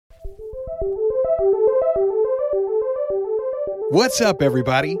What's up,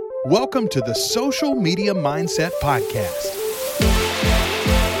 everybody? Welcome to the Social Media Mindset Podcast.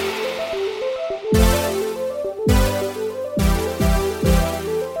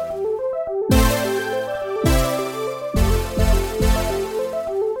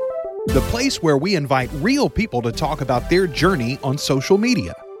 The place where we invite real people to talk about their journey on social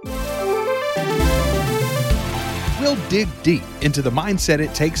media. We'll dig deep into the mindset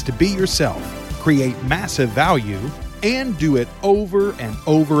it takes to be yourself, create massive value, and do it over and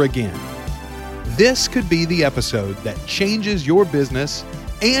over again. This could be the episode that changes your business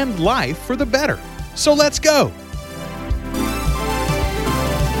and life for the better. So let's go.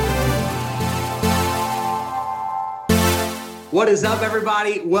 What is up,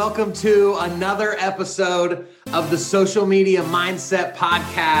 everybody? Welcome to another episode of the Social Media Mindset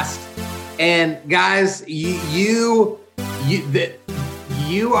Podcast. And guys, you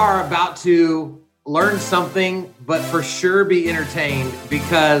are about to learn something, but for sure be entertained,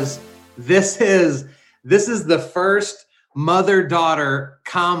 because this is the first mother-daughter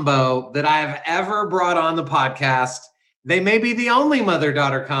combo that I've ever brought on the podcast. They may be the only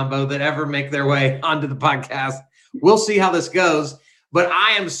mother-daughter combo that ever make their way onto the podcast. We'll see how this goes, but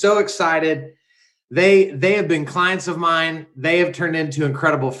I am so excited. They have been clients of mine. They have turned into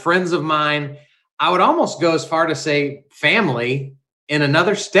incredible friends of mine. I would almost go as far to say family in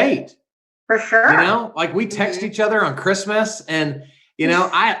another state. For sure. You know, like we text each other on Christmas, and, you know,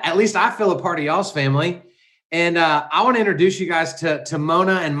 at least I feel a part of y'all's family. And I want to introduce you guys to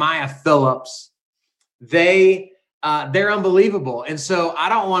Mona and Maya Phillips. They're unbelievable. And so I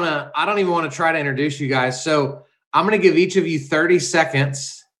don't even want to try to introduce you guys. So I'm going to give each of you 30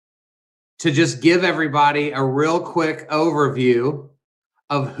 seconds to just give everybody a real quick overview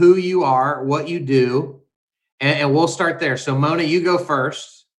of who you are, what you do, and we'll start there. So Mona, you go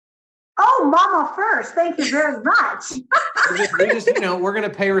first. Oh, Mama first. Thank you very much. We're going to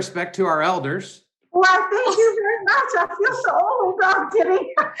pay respect to our elders. Well, thank you very much. I feel so old. No, I'm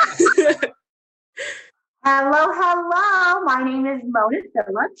kidding. Hello. My name is Mona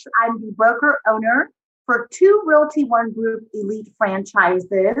Phillips. I'm the broker owner for two Realty One Group Elite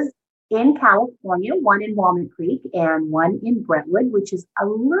franchises in California, one in Walnut Creek and one in Brentwood, which is a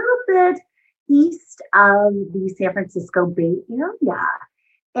little bit east of the San Francisco Bay Area.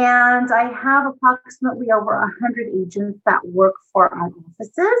 And I have approximately over 100 agents that work for our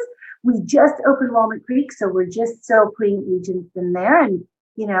offices. We just opened Walnut Creek, so we're just still putting agents in there and,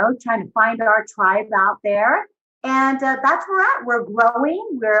 trying to find our tribe out there. And that's where we're at. We're growing.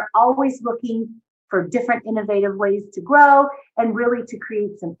 We're always looking for different innovative ways to grow and really to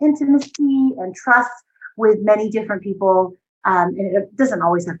create some intimacy and trust with many different people. And it doesn't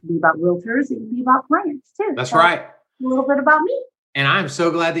always have to be about realtors. It can be about clients too. That's right. A little bit about me. And I'm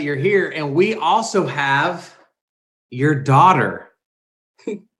so glad that you're here. And we also have your daughter,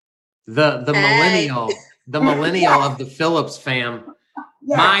 the millennial of the Phillips fam.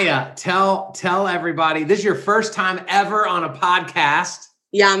 Yes. Maya, tell everybody, this is your first time ever on a podcast.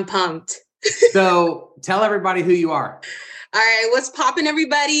 Yeah, I'm pumped. So tell everybody who you are. All right, what's poppin',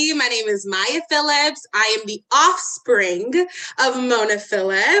 everybody? My name is Maya Phillips. I am the offspring of Mona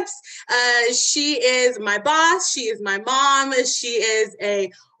Phillips. She is my boss. She is my mom. She is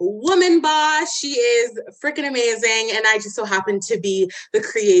a woman boss. She is freaking amazing. And I just so happen to be the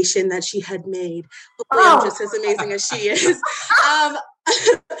creation that she had made. Hopefully I'm just as amazing as she is.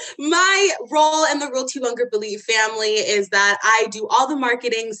 My role in the Realty One Group Elite family is that I do all the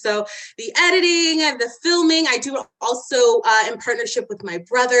marketing. So the editing and the filming, I do also in partnership with my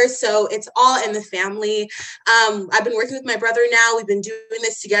brother. So it's all in the family. I've been working with my brother now. We've been doing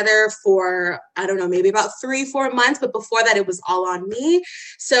this together for, I don't know, maybe about 3-4 months. But before that, it was all on me.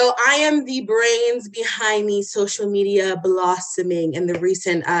 So I am the brains behind the social media blossoming in the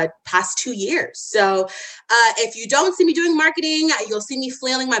recent past 2 years. So if you don't see me doing marketing, you'll see me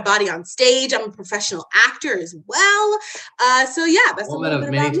flailing my body on stage. I'm a professional actor as well. That's a woman a little bit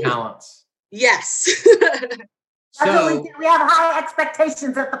of many talents. Yes. So we have high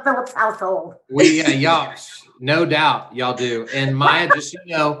expectations at the Phillips household. Y'all, no doubt, y'all do. And Maya, just so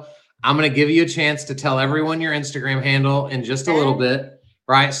you know, I'm going to give you a chance to tell everyone your Instagram handle in just a little bit,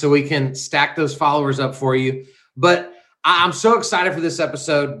 right? So we can stack those followers up for you. But I'm so excited for this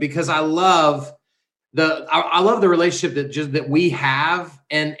episode because I love the relationship that we have,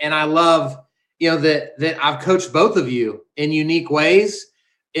 and I love that I've coached both of you in unique ways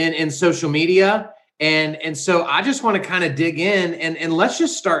in social media, and so I just want to kind of dig in and let's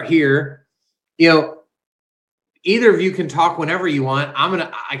just start here. Either of you can talk whenever you want. I'm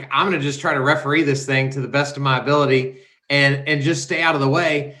gonna just try to referee this thing to the best of my ability and just stay out of the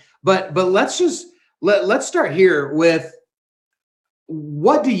way. But let's start here with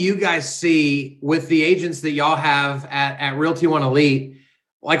what do you guys see with the agents that y'all have at Realty One Elite?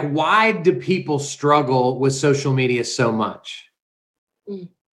 Like, why do people struggle with social media so much?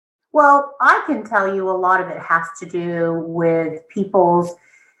 Well, I can tell you a lot of it has to do with people's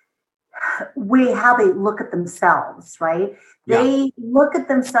way, how they look at themselves, right? Yeah. They look at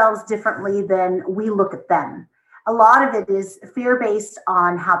themselves differently than we look at them. A lot of it is fear based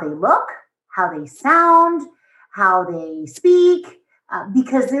on how they look, how they sound, how they speak,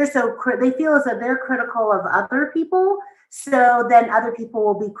 because they feel as though they're critical of other people. So then other people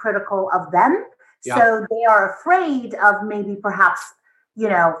will be critical of them. Yeah. So they are afraid of maybe perhaps,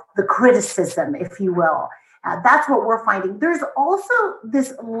 the criticism, if you will. That's what we're finding. There's also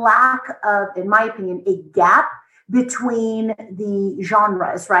this lack of, in my opinion, a gap between the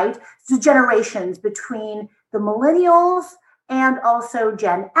genres, right? So generations between the millennials and also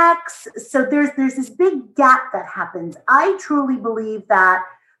Gen X. So there's this big gap that happens. I truly believe that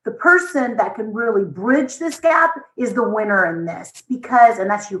the person that can really bridge this gap is the winner in this, because, and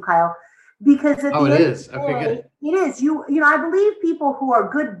that's you, Kyle, because at the it end is. of the Okay, day, good. it is. I believe people who are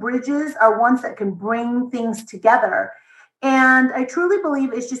good bridges are ones that can bring things together. And I truly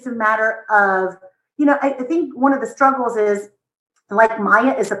believe it's just a matter of, I think one of the struggles is, like,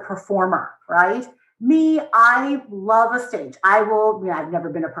 Maya is a performer, right? Me, I love a stage. I've never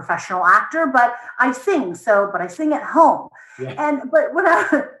been a professional actor, but I sing. But I sing at home. Yeah. And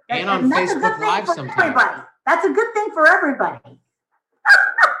on that's a good Facebook thing Live for sometimes. everybody. That's a good thing for everybody.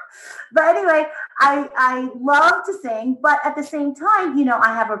 But anyway, I love to sing, but at the same time,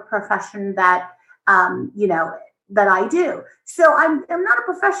 I have a profession that, that I do. So I'm not a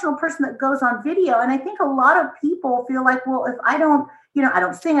professional person that goes on video. And I think a lot of people feel like, well, if I don't, I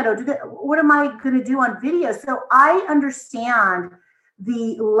don't sing, I don't do that, what am I going to do on video? So I understand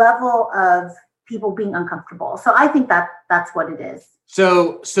the level of people being uncomfortable. So I think that's what it is.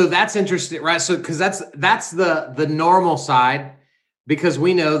 So that's interesting, right? So, because that's the normal side, because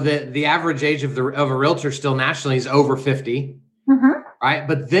we know that the average age of a realtor still nationally is over 50, right?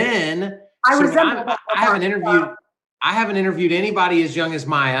 But then I haven't interviewed anybody as young as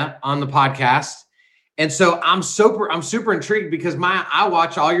Maya on the podcast. And so I'm super intrigued, because Maya, I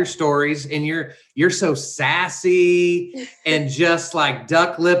watch all your stories, and you're so sassy and just like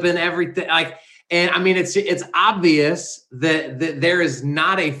duck lipping everything. Like, and I mean, it's obvious that there is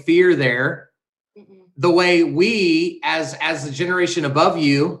not a fear there. The way we, as the generation above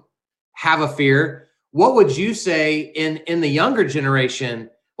you, have a fear. What would you say in the younger generation?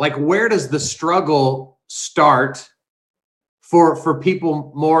 Like, where does the struggle start for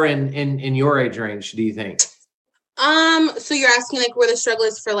people more in your age range, do you think? So you're asking like where the struggle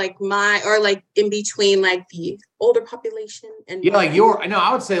is for like in between like the older population and I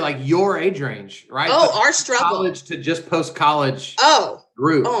would say like your age range, right? Our struggle. College to just post-college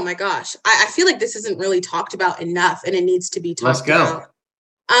group. Oh my gosh. I feel like this isn't really talked about enough, and it needs to be talked about.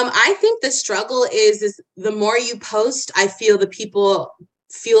 I think the struggle is the more you post, I feel the people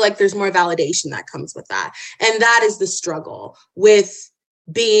feel like there's more validation that comes with that. And that is the struggle with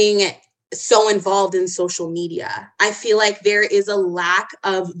being so involved in social media. I feel like there is a lack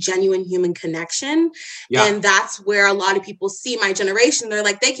of genuine human connection. Yeah. And that's where a lot of people see my generation. They're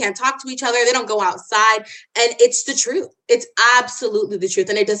like, they can't talk to each other. They don't go outside. And it's the truth. It's absolutely the truth.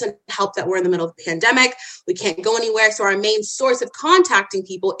 And it doesn't help that we're in the middle of a pandemic. We can't go anywhere. So our main source of contacting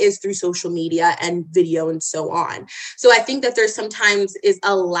people is through social media and video and so on. So I think that there's sometimes is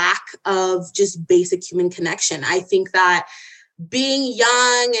a lack of just basic human connection. I think that being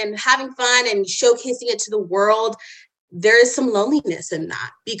young and having fun and showcasing it to the world, there is some loneliness in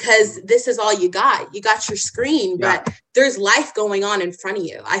that, because this is all you got. You got your screen, but there's life going on in front of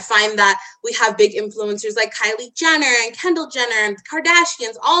you. I find that we have big influencers like Kylie Jenner and Kendall Jenner and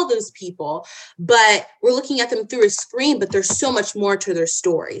Kardashians, all those people, but we're looking at them through a screen, but there's so much more to their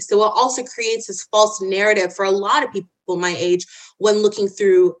story. So it also creates this false narrative for a lot of people my age when looking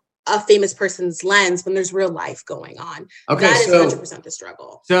through a famous person's lens when there's real life going on. Okay, that is 100% the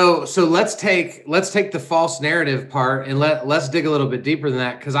struggle. So let's take the false narrative part and let's dig a little bit deeper than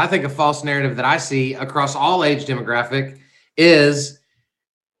that, because I think a false narrative that I see across all age demographic is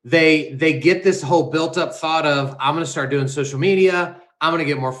they get this whole built up thought of, I'm going to start doing social media, I'm going to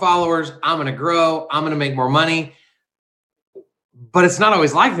get more followers, I'm going to grow, I'm going to make more money. But it's not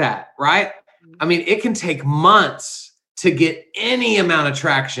always like that, right? I mean, it can take months to get any amount of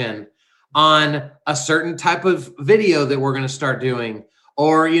traction on a certain type of video that we're going to start doing,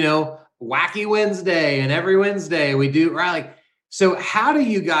 or, Wacky Wednesday, and every Wednesday we do, right? Like, so how do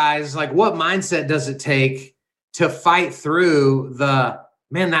you guys, like, what mindset does it take to fight through that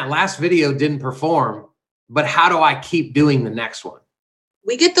last video didn't perform, but how do I keep doing the next one?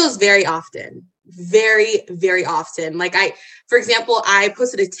 We get those very often. Very, very often. Like for example, I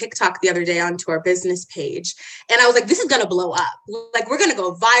posted a TikTok the other day onto our business page, and I was like, this is going to blow up. Like, we're going to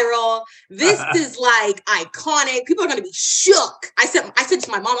go viral. This is like iconic. People are going to be shook. I said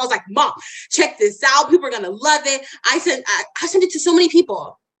to my mom, I was like, Mom, check this out. People are going to love it. I sent it to so many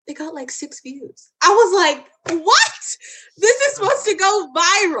people. It got like 6 views. I was like, what? This is supposed to go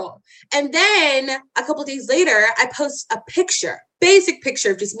viral. And then a couple of days later, I post a picture, basic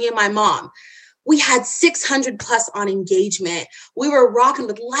picture of just me and my mom. We had 600 plus on engagement. We were rocking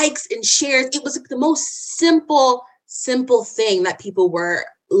with likes and shares. It was like the most simple thing that people were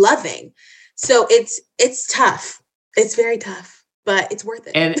loving. So it's tough. It's very tough, but it's worth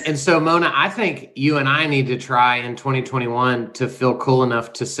it. And so Mona, I think you and I need to try in 2021 to feel cool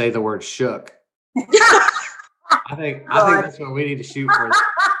enough to say the word shook. I think that's what we need to shoot for.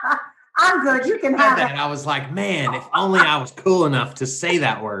 I'm good. You can have that. I was like, man, if only I was cool enough to say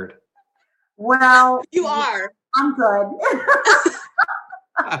that word. Well, you are. I'm good.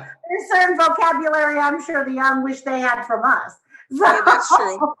 There's certain vocabulary I'm sure the young wish they had from us. So. Yeah, that's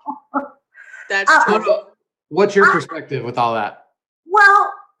true. That's true. What's your perspective with all that?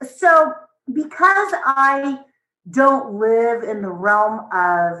 Well, so because I don't live in the realm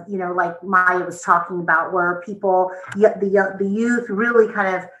of, like Maya was talking about, where people, the youth really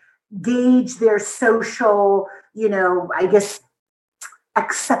kind of gauge their social, I guess,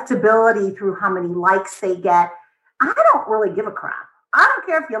 acceptability through how many likes they get. I don't really give a crap. I don't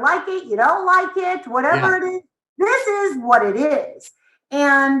care if you like it, you don't like it, whatever it is. This is what it is.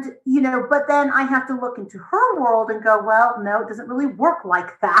 And, but then I have to look into her world and go, well, no, it doesn't really work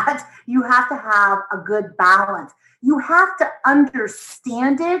like that. You have to have a good balance. You have to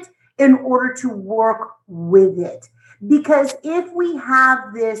understand it in order to work with it. Because if we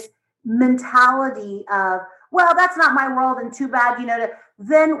have this mentality of, well, that's not my world and too bad,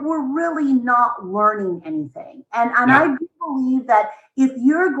 then we're really not learning anything. And I do believe that if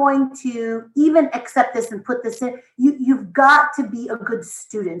you're going to even accept this and put this in, you've got to be a good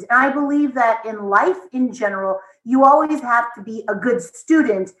student. And I believe that in life in general, you always have to be a good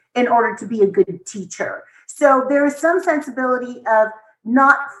student in order to be a good teacher. So there is some sensibility of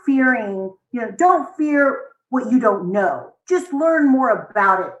not fearing, don't fear what you don't know. Just learn more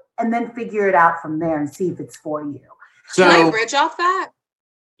about it and then figure it out from there and see if it's for you. So, can I bridge off that?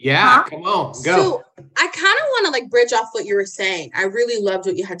 Yeah, come on, go. So I kind of want to bridge off what you were saying. I really loved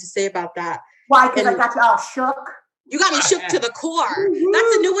what you had to say about that. Why? Because I got you all shook. You got me shook to the core. Mm-hmm.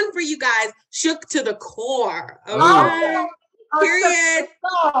 That's a new one for you guys. Shook to the core. Okay. Oh, period.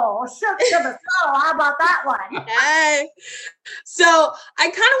 Shook to the soul. How about that one? Hey. So I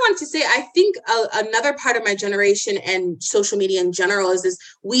kind of wanted to say, I think another part of my generation and social media in general is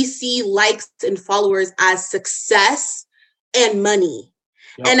we see likes and followers as success and money.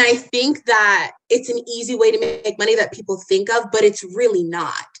 Yep. And I think that it's an easy way to make money that people think of, but it's really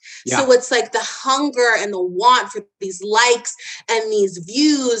not. Yeah. So it's like the hunger and the want for these likes and these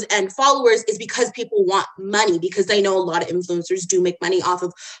views and followers is because people want money, because they know a lot of influencers do make money off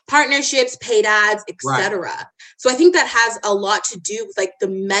of partnerships, paid ads, etc. Right. So I think that has a lot to do with the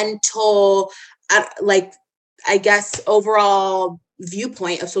mental, I guess, overall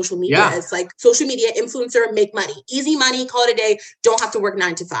viewpoint of social media. Yeah. It's social media influencer, make money, easy money, call it a day, don't have to work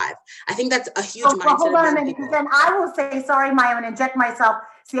 9 to 5. I think that's a huge mindset. Hold on a minute, because then I will say, sorry, Maya, and inject myself.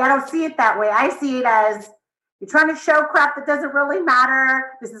 See, I don't see it that way. I see it as you're trying to show crap that doesn't really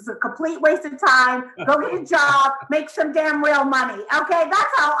matter. This is a complete waste of time. Go get a job, make some damn real money. Okay,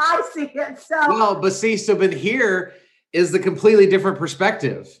 that's how I see it. So well, but here is the completely different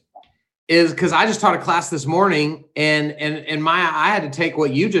perspective. Is because I just taught a class this morning and Maya, I had to take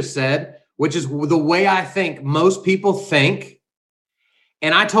what you just said, which is the way I think most people think.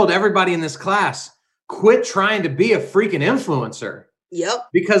 And I told everybody in this class, quit trying to be a freaking influencer. Yep.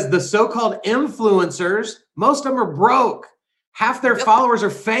 Because the so-called influencers, most of them are broke. Half their followers are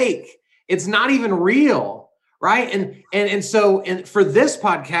fake. It's not even real. Right. And so for this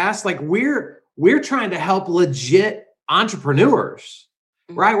podcast, we're trying to help legit entrepreneurs.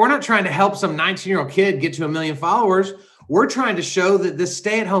 Right. We're not trying to help some 19-year-old kid get to 1 million followers. We're trying to show that this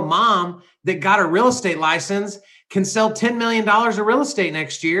stay-at-home mom that got a real estate license can sell $10 million of real estate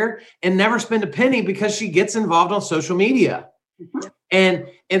next year and never spend a penny because she gets involved on social media. Mm-hmm.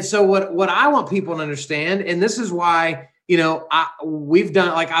 And so what I want people to understand, and this is why, we've done,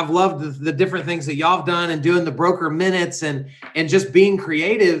 I've loved the different things that y'all have done and doing the broker minutes and just being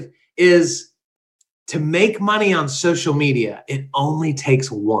creative is, to make money on social media, it only takes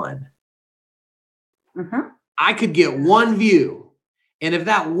one. Mm-hmm. I could get one view. And if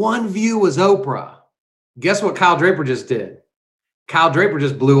that one view was Oprah, guess what Kyle Draper just did? Kyle Draper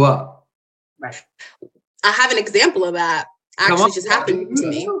just blew up. Right. I have an example of that actually just happened to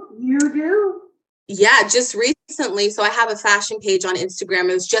me. You do? Yeah, just recently. So I have a fashion page on Instagram.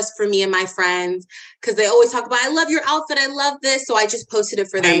 It was just for me and my friends because they always talk about, I love your outfit. I love this. So I just posted it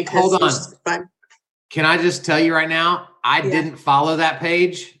for them because hold it was on. just fun. Can I just tell you right now, I didn't follow that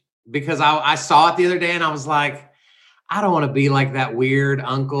page because I saw it the other day and I was like, I don't want to be like that weird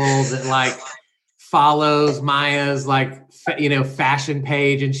uncle that like follows Maya's like, fashion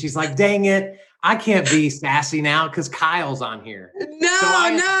page. And she's like, dang it, I can't be sassy now because Kyle's on here.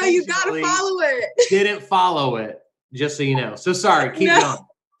 No, you got to follow it. Didn't follow it, just so you know. So sorry, keep going.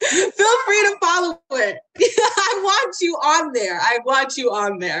 Feel free to follow it. I want you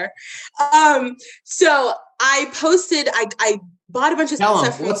on there. So I posted, I bought a bunch of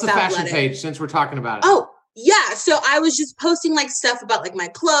stuff from what's the fashion page since we're talking about it? Oh, yeah. So I was just posting like stuff about like my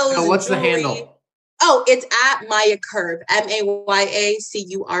clothes. No, what's the handle? Oh, it's at Maya Curve, MayaCurv.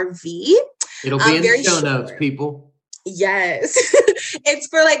 It'll be in the show notes, people. Yes. It's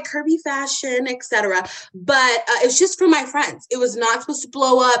for like curvy fashion, etc. But it was just for my friends. It was not supposed to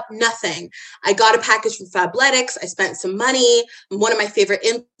blow up, nothing. I got a package from Fabletics. I spent some money. One of my favorite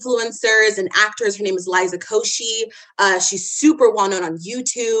influencers and actors, her name is Liza Koshy. She's super well known on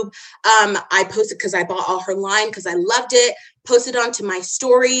YouTube. I posted because I bought all her line because I loved it. Posted onto my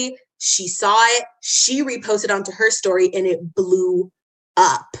story. She saw it. She reposted onto her story and it blew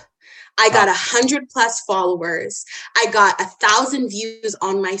up. I got 100+ followers. I got 1,000 views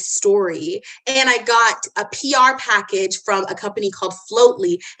on my story. And I got a PR package from a company called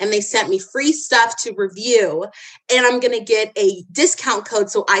Floatly. And they sent me free stuff to review. And I'm going to get a discount code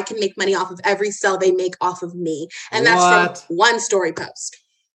so I can make money off of every sale they make off of me. And that's from one story post.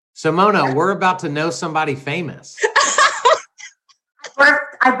 So Mona, we're about to know somebody famous.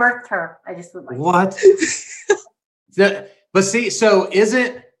 I birthed her. I just would like what? But see, so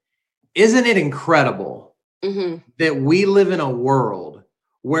isn't it incredible that we live in a world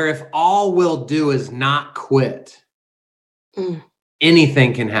where if all we'll do is not quit,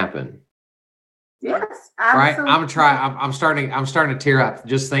 anything can happen? Yes, absolutely. Right? I'm starting to tear up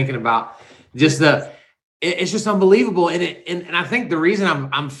just thinking about just it's just unbelievable. And I think the reason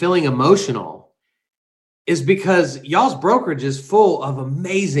I'm feeling emotional is because y'all's brokerage is full of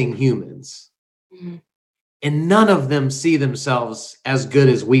amazing humans. And none of them see themselves as good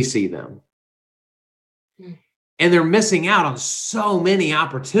as we see them. And they're missing out on so many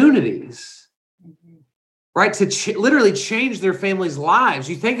opportunities, right? To literally change their families' lives.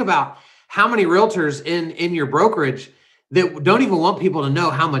 You think about how many realtors in your brokerage that don't even want people to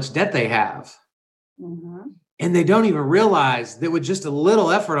know how much debt they have. And they don't even realize that with just a little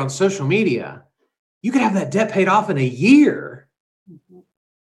effort on social media, you could have that debt paid off in a year.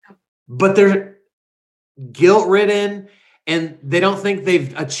 But they're guilt-ridden and they don't think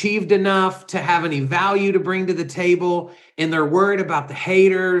they've achieved enough to have any value to bring to the table. And they're worried about the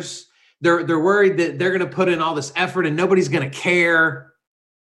haters. They're worried that they're going to put in all this effort and nobody's going to care.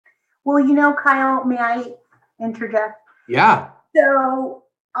 Well, Kyle, may I interject? Yeah. So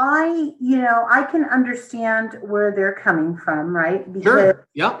I can understand where they're coming from, right? Because, sure.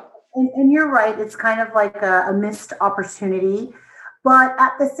 Yep. And you're right. It's kind of like a missed opportunity. But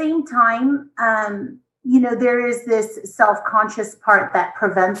at the same time, there is this self-conscious part that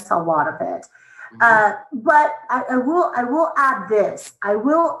prevents a lot of it. But I will add this. I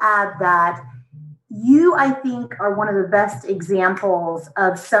will add that you, I think, are one of the best examples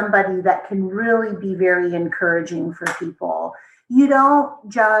of somebody that can really be very encouraging for people. You don't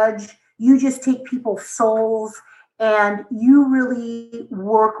judge. You just take people's souls and you really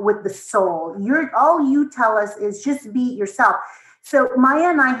work with the soul. All you tell us is just be yourself. So Maya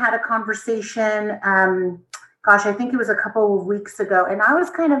and I had a conversation, I think it was a couple of weeks ago, and I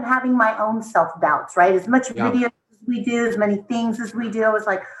was kind of having my own self-doubts, right? As much video as we do, as many things as we do, I was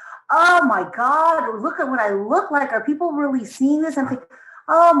like, oh my God, look at what I look like. Are people really seeing this? I'm thinking,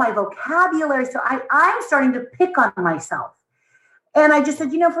 oh, my vocabulary. So I'm starting to pick on myself. And I just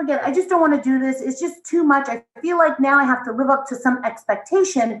said, forget it. I just don't want to do this. It's just too much. I feel like now I have to live up to some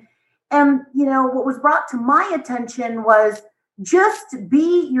expectation. And, what was brought to my attention was just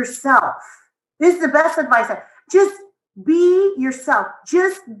be yourself. This is the best advice. Just be yourself.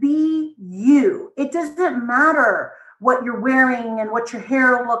 Just be you. It doesn't matter what you're wearing and what your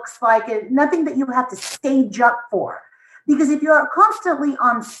hair looks like. And nothing that you have to stage up for. Because if you're constantly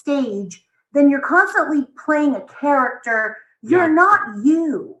on stage, then you're constantly playing a character. You're not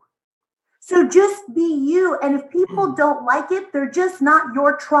you. So just be you. And if people don't like it, they're just not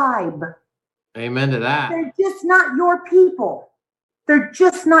your tribe. Amen to that. They're just not your people. They're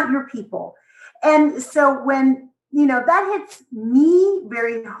just not your people. And so when that hits me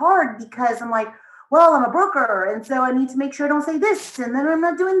very hard because I'm like, well, I'm a broker. And so I need to make sure I don't say this. And then I'm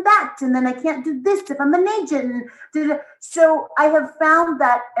not doing that. And then I can't do this if I'm an agent. So I have found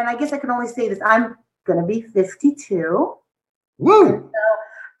that, and I guess I can only say this, I'm going to be 52. Woo! And so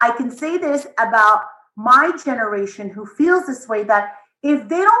I can say this about my generation who feels this way, that if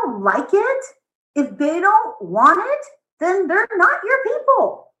they don't like it, if they don't want it, then they're not your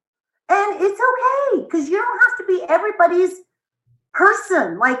people. And it's okay, because you don't have to be everybody's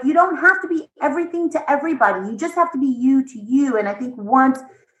person. Like, you don't have to be everything to everybody. You just have to be you to you. And I think once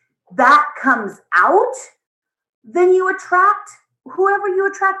that comes out, then you attract whoever you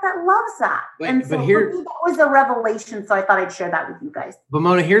attract that loves that. And so for me, that was a revelation. So I thought I'd share that with you guys. But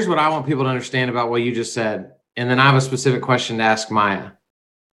Mona, here's what I want people to understand about what you just said. And then I have a specific question to ask Maya.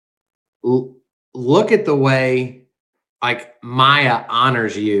 Look at the way like Maya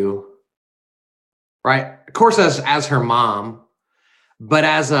honors you, right? Of course, as her mom, but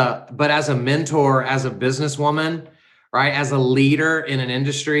as a mentor, as a businesswoman, right? As a leader in an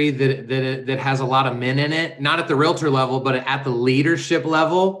industry that has a lot of men in it, not at the realtor level, but at the leadership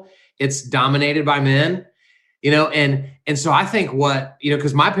level, it's dominated by men, and so I think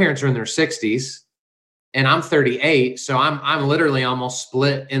because my parents are in their 60s and I'm 38. So I'm literally almost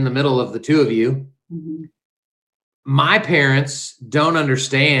split in the middle of the two of you. Mm-hmm. My parents don't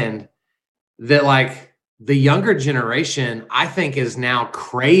understand that, like, the younger generation, I think, is now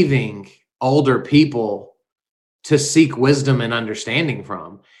craving older people to seek wisdom and understanding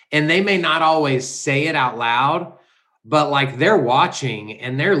from. And they may not always say it out loud, but like they're watching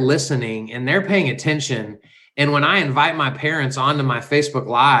and they're listening and they're paying attention. And when I invite my parents onto my Facebook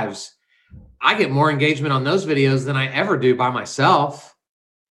Lives, I get more engagement on those videos than I ever do by myself,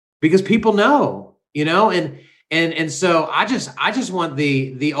 because people know, and so I just want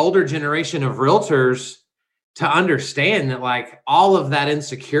the older generation of realtors to understand that, like, all of that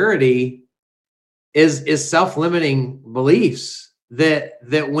insecurity is self-limiting beliefs that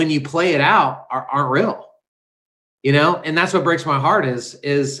when you play it out aren't real, and that's what breaks my heart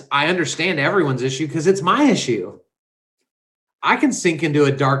is I understand everyone's issue because it's my issue. I can sink into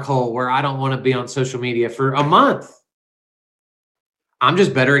a dark hole where I don't want to be on social media for a month. I'm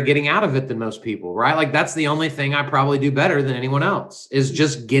just better at getting out of it than most people, right? Like, that's the only thing I probably do better than anyone else, is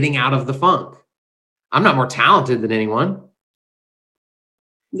just getting out of the funk. I'm not more talented than anyone.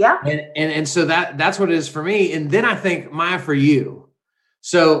 Yeah. And so that's what it is for me. And then I think, Maya, for you.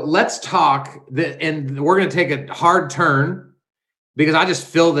 So let's talk and we're going to take a hard turn, because I just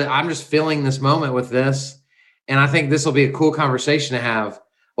feel that I'm just feeling this moment with this. And I think this will be a cool conversation to have.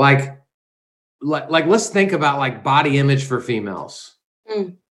 Like let's think about like body image for females,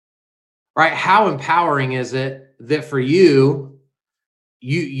 right? How empowering is it that for you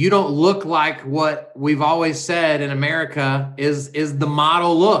don't look like what we've always said in America is the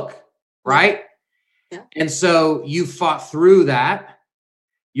model look, right? Yeah. And so you fought through that.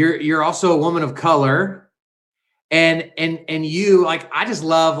 You're also a woman of color. And you, like, I just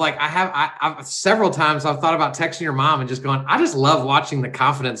love, like, I've several times I've thought about texting your mom and just going, I just love watching the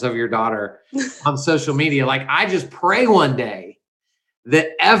confidence of your daughter on social media. Like, I just pray one day that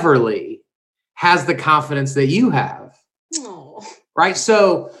Everly has the confidence that you have. Oh. Right.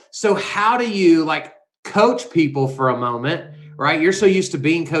 So how do you, like, coach people for a moment, right? You're so used to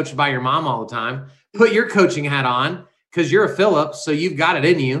being coached by your mom all the time. Put your coaching hat on, because you're a Phillips, so you've got it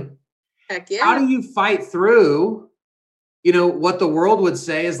in you. Heck yeah. How do you fight through, what the world would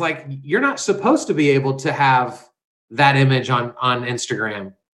say is like, you're not supposed to be able to have that image on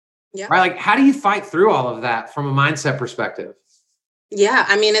Instagram. Yeah. Right. Like, how do you fight through all of that from a mindset perspective? Yeah.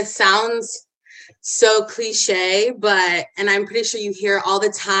 I mean, it sounds so cliche, and I'm pretty sure you hear all the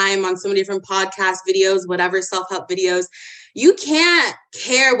time on so many different podcast videos, whatever, self-help videos, you can't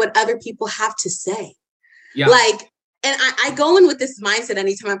care what other people have to say. Yeah. Like, and I go in with this mindset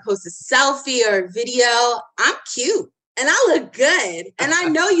anytime I post a selfie or a video, I'm cute and I look good. And I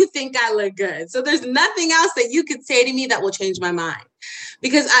know you think I look good. So there's nothing else that you could say to me that will change my mind.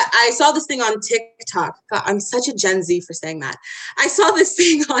 Because I saw this thing on TikTok. God, I'm such a Gen Z for saying that. I saw this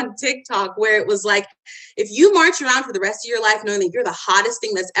thing on TikTok where it was like, if you march around for the rest of your life knowing that you're the hottest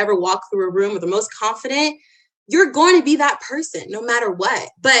thing that's ever walked through a room or the most confident, you're going to be that person no matter what.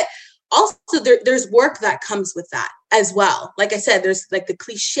 But also there's work that comes with that as well. Like I said, there's like the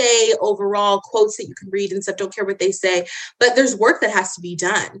cliche overall quotes that you can read and stuff, don't care what they say, but there's work that has to be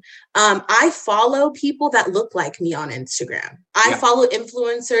done. I follow people that look like me on Instagram. I follow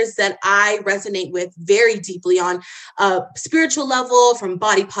influencers that I resonate with very deeply on a spiritual level, from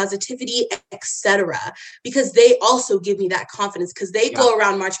body positivity, etc. Because they also give me that confidence, because they go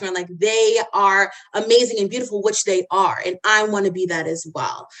around marching around like they are amazing and beautiful, which they are. And I want to be that as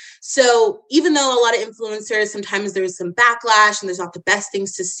well. So even though a lot of influencers, sometimes there's some backlash and there's not the best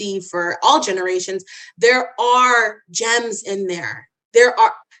things to see for all generations, there are gems in there. There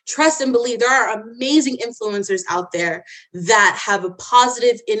are, trust and believe, there are amazing influencers out there that have a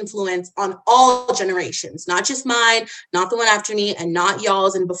positive influence on all generations, not just mine, not the one after me, and not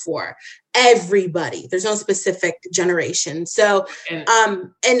y'all's and before. Everybody. There's no specific generation. So,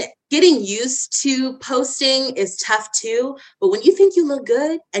 and getting used to posting is tough too. But when you think you look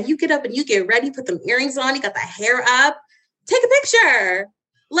good and you get up and you get ready, put them earrings on, you got the hair up, take a picture.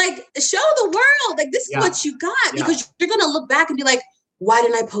 Like, show the world, like, this is what you got, because you're going to look back and be like, why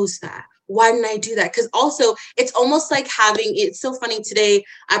didn't I post that? Why didn't I do that? Because also it's almost like it's so funny today.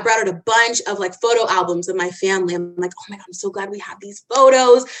 I brought out a bunch of like photo albums of my family. I'm like, oh my God, I'm so glad we have these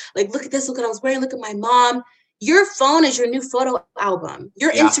photos. Like, look at this, look what I was wearing, look at my mom. Your phone is your new photo album.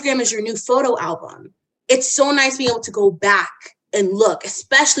 Your Instagram is your new photo album. It's so nice being able to go back and look,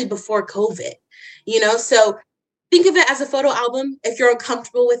 especially before COVID, so think of it as a photo album if you're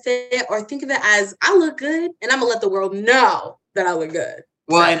uncomfortable with it, or think of it as, I look good and I'm gonna let the world know that I look good.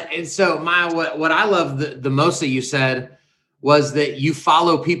 Well, and so Maya, what I love the most that you said was that you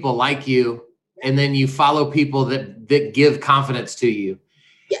follow people like you, and then you follow people that give confidence to you.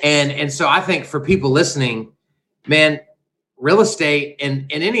 Yes. And so I think for people listening, man, real estate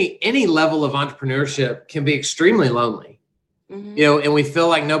and any level of entrepreneurship can be extremely lonely. Mm-hmm. And we feel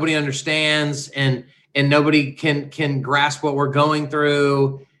like nobody understands and nobody can grasp what we're going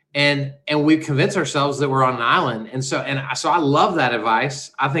through. And we convince ourselves that we're on an island. And so I love that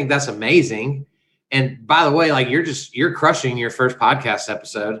advice. I think that's amazing. And by the way, like, you're crushing your first podcast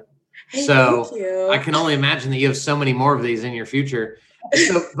episode. Hey, so thank you. I can only imagine that you have so many more of these in your future.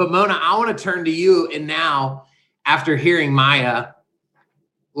 So, but Mona, I want to turn to you. And now, after hearing Maya,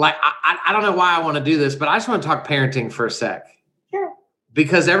 like, I don't know why I want to do this, but I just want to talk parenting for a sec. Sure.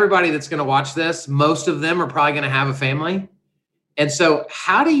 Because everybody that's going to watch this, most of them are probably going to have a family. And so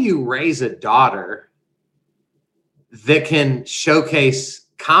how do you raise a daughter that can showcase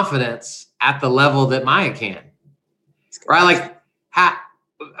confidence at the level that Maya can? Right? Like,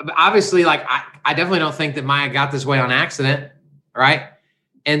 obviously, like, I definitely don't think that Maya got this way on accident. Right?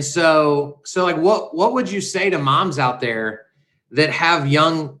 And so like, what would you say to moms out there that have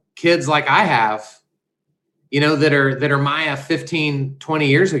young kids like I have, that are Maya 15, 20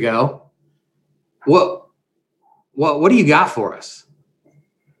 years ago? What do you got for us?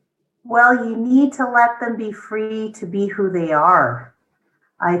 Well, you need to let them be free to be who they are.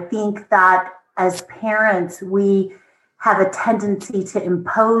 I think that as parents, we have a tendency to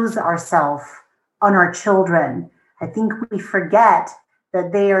impose ourselves on our children. I think we forget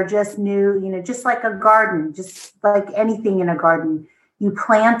that they are just new, just like a garden, just like anything in a garden. You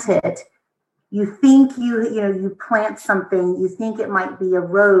plant it. You think you plant something, you think it might be a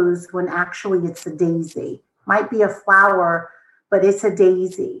rose when actually it's a daisy. Might be a flower, but it's a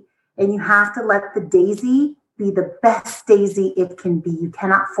daisy. And you have to let the daisy be the best daisy it can be. You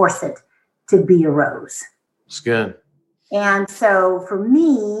cannot force it to be a rose. It's good. And so for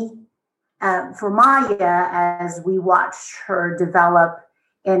me, for Maya, as we watched her develop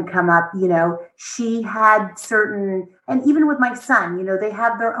and come up, she had certain, and even with my son, they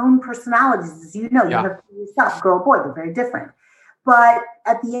have their own personalities. As you have yourself, girl, boy, they're very different. But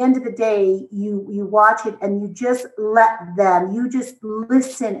at the end of the day, you watch it and you just let them, you just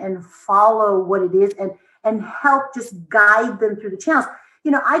listen and follow what it is and help just guide them through the channels.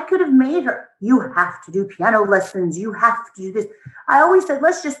 I could have made her, you have to do piano lessons, you have to do this. I always said,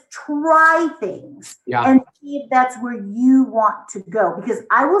 let's just try things and see if that's where you want to go. Because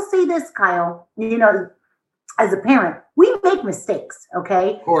I will say this, Kyle, as a parent, we make mistakes,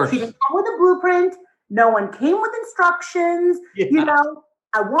 okay? Of course. She didn't come with a blueprint. No one came with instructions.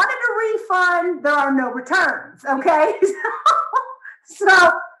 I wanted a refund. There are no returns. Okay.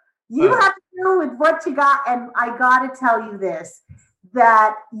 So you have to do with what you got. And I got to tell you this,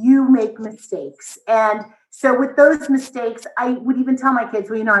 that you make mistakes. And so with those mistakes, I would even tell my kids,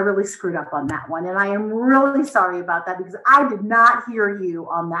 well, I really screwed up on that one. And I am really sorry about that because I did not hear you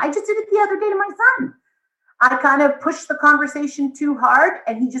on that. I just did it the other day to my son. I kind of pushed the conversation too hard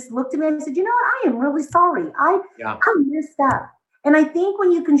and he just looked at me and said, you know what? I am really sorry. I messed up. And I think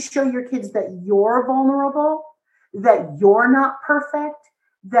when you can show your kids that you're vulnerable, that you're not perfect,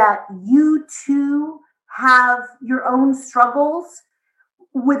 that you too have your own struggles,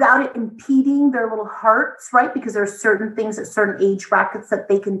 without it impeding their little hearts, right? Because there are certain things at certain age brackets that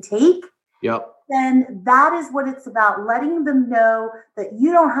they can take. Yep. Then that is what it's about, letting them know that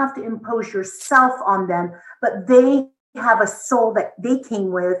you don't have to impose yourself on them, but they have a soul that they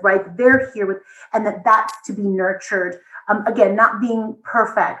came with, right? They're here with, and that's to be nurtured. Again, not being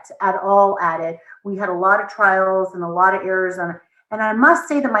perfect at all at it. We had a lot of trials and a lot of errors and I must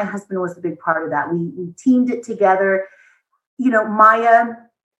say that my husband was a big part of that. We teamed it together. Maya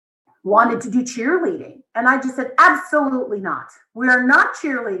wanted to do cheerleading. And I just said, absolutely not. We are not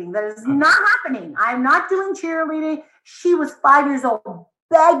cheerleading. That is not happening. I'm not doing cheerleading. She was 5 years old,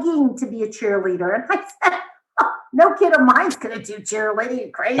 begging to be a cheerleader. And I said, oh, no kid of mine's going to do cheerleading.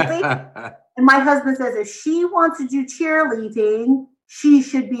 You crazy? And my husband says, if she wants to do cheerleading, she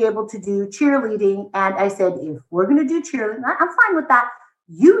should be able to do cheerleading. And I said, if we're going to do cheerleading, I'm fine with that.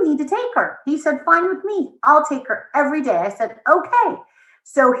 You need to take her. He said, fine with me. I'll take her every day. I said, okay.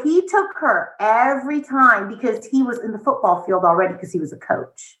 So he took her every time because he was in the football field already because he was a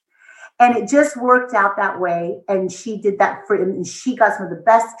coach. And it just worked out that way. And she did that for him. And she got some of the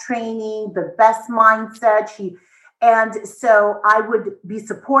best training, the best mindset. And so I would be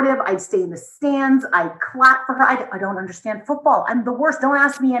supportive. I'd stay in the stands. I'd clap for her. I don't understand football. I'm the worst. Don't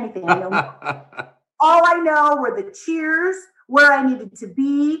ask me anything. All I know were the cheers, where I needed to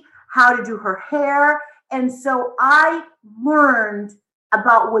be, how to do her hair. And so I learned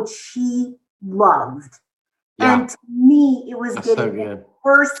about what she loved. Yeah. And to me, it was getting in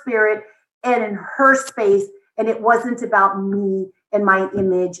her spirit and in her space. And it wasn't about me and my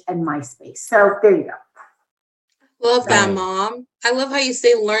image and my space. So there you go. Love that, Mom. I love how you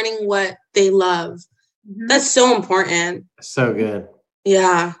say learning what they love. Mm-hmm. That's so important. So good.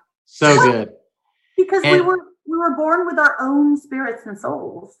 Yeah. So good. Because we were born with our own spirits and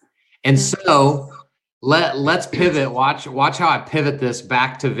souls. And so let's pivot. Watch how I pivot this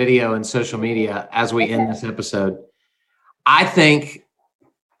back to video and social media as we end this episode. I think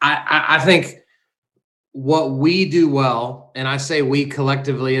what we do well, and I say we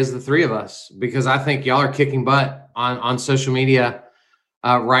collectively is the three of us, because I think y'all are kicking butt on social media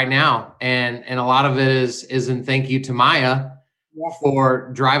right now. And a lot of it is in thank you to Maya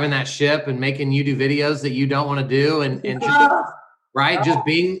for driving that ship and making you do videos that you don't want to do. And just, right. Just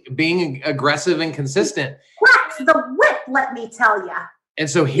being aggressive and consistent. Cracks the whip, let me tell you. And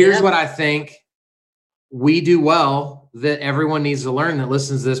so here's what I think we do well that everyone needs to learn that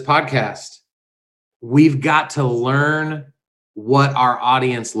listens to this podcast. We've got to learn what our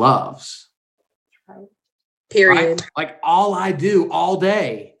audience loves. Period. Right? Like all I do all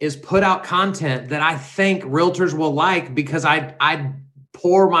day is put out content that I think realtors will like because I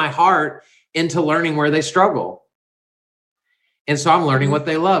pour my heart into learning where they struggle. And so I'm learning what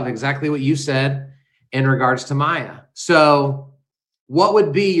they love, exactly what you said in regards to Maya. So what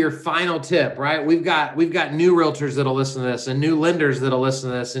would be your final tip, right? We've got new realtors that'll listen to this and new lenders that'll listen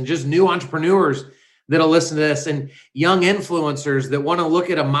to this and just new entrepreneurs that'll listen to this and young influencers that want to look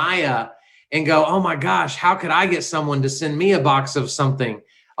at a Maya and go, oh my gosh, how could I get someone to send me a box of something?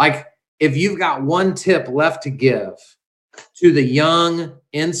 Like if you've got one tip left to give to the young,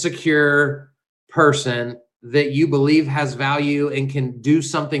 insecure person that you believe has value and can do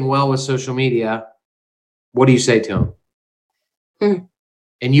something well with social media, what do you say to them?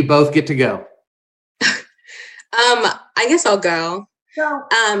 And you both get to go. I guess I'll go.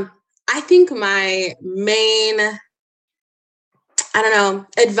 I think my main,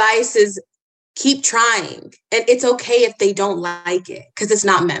 advice is keep trying. And it's okay if they don't like it because it's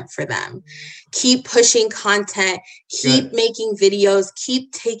not meant for them. Keep pushing content, keep making videos,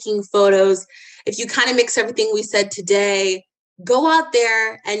 keep taking photos. If you kind of mix everything we said today, go out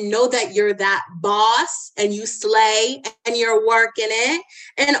there and know that you're that boss and you slay and you're working it.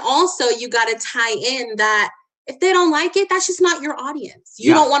 And also you got to tie in that if they don't like it, that's just not your audience.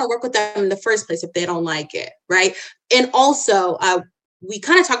 You don't want to work with them in the first place if they don't like it, right? And also, we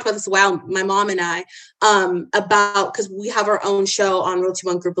kind of talked about this a while, my mom and I, about, because we have our own show on Realty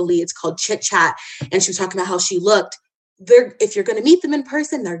One Group Elite. It's called Chit Chat. And she was talking about how she looked. If you're going to meet them in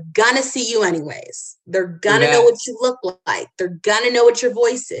person, they're going to see you anyways. They're going to know what you look like. They're going to know what your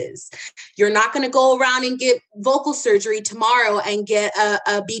voice is. You're not going to go around and get vocal surgery tomorrow and get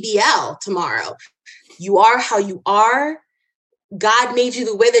a BBL tomorrow. You are how you are. God made you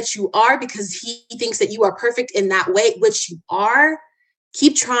the way that you are because he thinks that you are perfect in that way, which you are.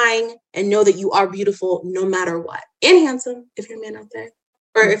 Keep trying and know that you are beautiful no matter what. And handsome if you're a man out there.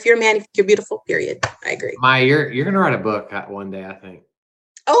 Or if you're a man, you're beautiful, period. I agree. Maya, you're going to write a book one day, I think.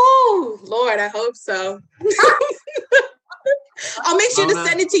 Oh, Lord, I hope so. I'll make sure to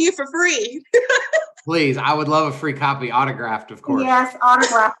send it to you for free. Please. I would love a free copy, autographed, of course. Yes,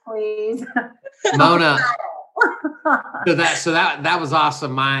 autograph, please. Mona. So that was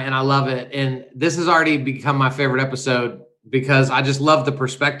awesome, Maya, and I love it. And this has already become my favorite episode because I just love the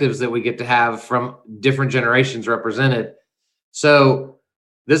perspectives that we get to have from different generations represented. So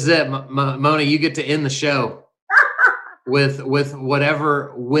this is it, Mona. You get to end the show with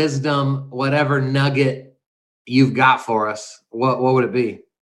whatever wisdom, whatever nugget you've got for us. What would it be?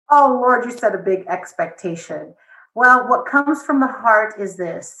 Oh, Lord, you set a big expectation. Well, what comes from the heart is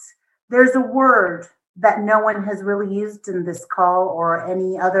this. There's a word that no one has really used in this call or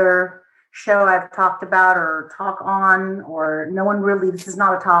any other show I've talked about or talk on, or no one really, this is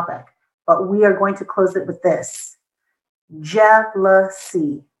not a topic, but we are going to close it with this.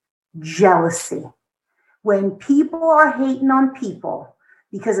 Jealousy. Jealousy. When people are hating on people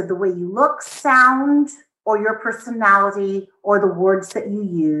because of the way you look, sound, or your personality, or the words that you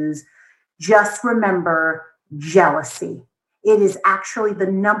use, just remember jealousy. It is actually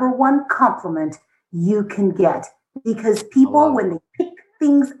the number one compliment you can get, because people, when they pick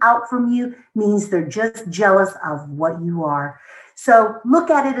things out from you, means they're just jealous of what you are. So look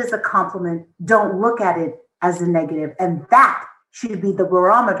at it as a compliment. Don't look at it as a negative. And that should be the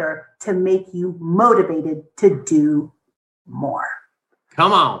barometer to make you motivated to do more.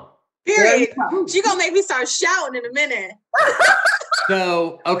 Come on. Period. She's going to make me start shouting in a minute.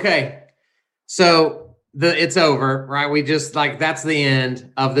 So, okay. So it's over, right? We just that's the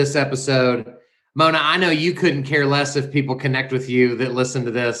end of this episode. Mona, I know you couldn't care less if people connect with you that listen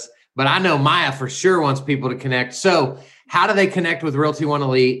to this, but I know Maya for sure wants people to connect. So how do they connect with Realty One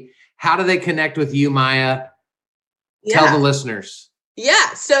Elite? How do they connect with you, Maya? Tell the listeners.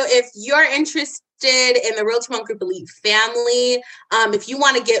 Yeah. So if you're interested in the Realty One Group Elite family, if you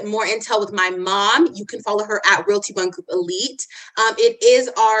want to get more intel with my mom, you can follow her at Realty One Group Elite. It is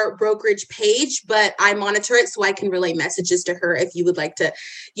our brokerage page, but I monitor it so I can relay messages to her if you would like to,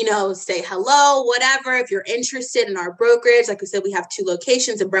 say hello, whatever. If you're interested in our brokerage, like we said, we have 2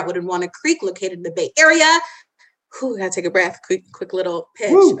 locations in Brentwood and Walnut Creek, located in the Bay Area. Whew, gotta take a breath, quick little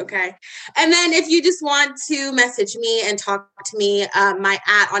pitch. Woo. Okay. And then if you just want to message me and talk to me, my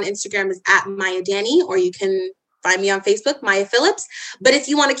 @ on Instagram is @MayaDanny, or you can find me on Facebook, Maya Phillips. But if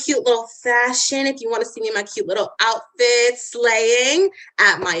you want a cute little fashion, if you want to see me in my cute little outfit slaying,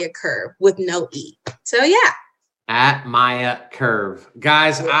 @Maya Curve with no E. So yeah. @Maya Curve.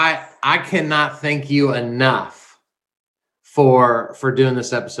 Guys, I cannot thank you enough for doing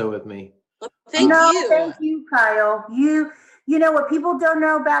this episode with me. Thank you, Kyle. You know what people don't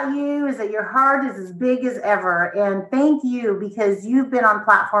know about you is that your heart is as big as ever. And thank you, because you've been on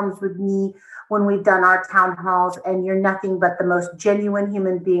platforms with me when we've done our town halls, and you're nothing but the most genuine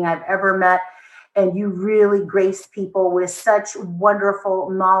human being I've ever met. And you really grace people with such wonderful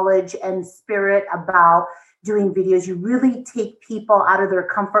knowledge and spirit about doing videos. You really take people out of their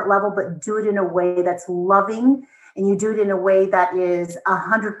comfort level, but do it in a way that's loving. And you do it in a way that is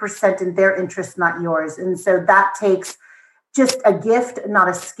 100% in their interest, not yours. And so that takes just a gift, not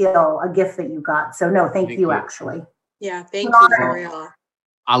a skill, a gift that you got. So no, thank you, actually. Yeah, thank you for real.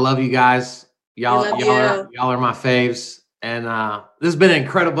 I love you guys. Y'all are my faves. And this has been an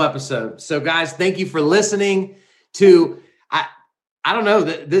incredible episode. So guys, thank you for listening to, I don't know,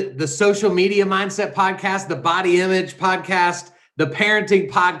 the social media mindset podcast, the body image podcast, the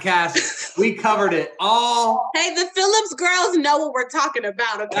parenting podcast. We covered it all. Hey, the Phillips girls know what we're talking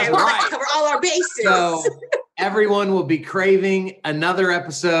about, okay? We're going to cover all our bases. So everyone will be craving another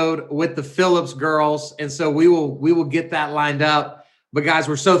episode with the Phillips girls. And so we will get that lined up. But guys,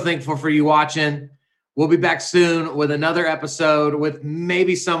 we're so thankful for you watching. We'll be back soon with another episode with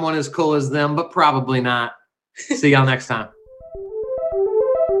maybe someone as cool as them, but probably not. See y'all next time.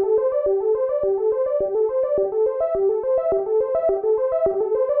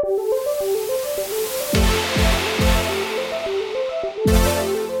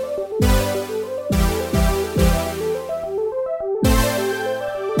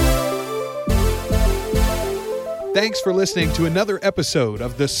 Thanks for listening to another episode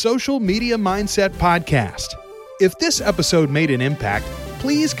of the Social Media Mindset Podcast. If this episode made an impact,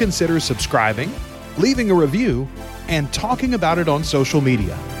 please consider subscribing, leaving a review, and talking about it on social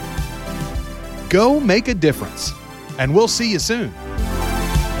media. Go make a difference, and we'll see you soon.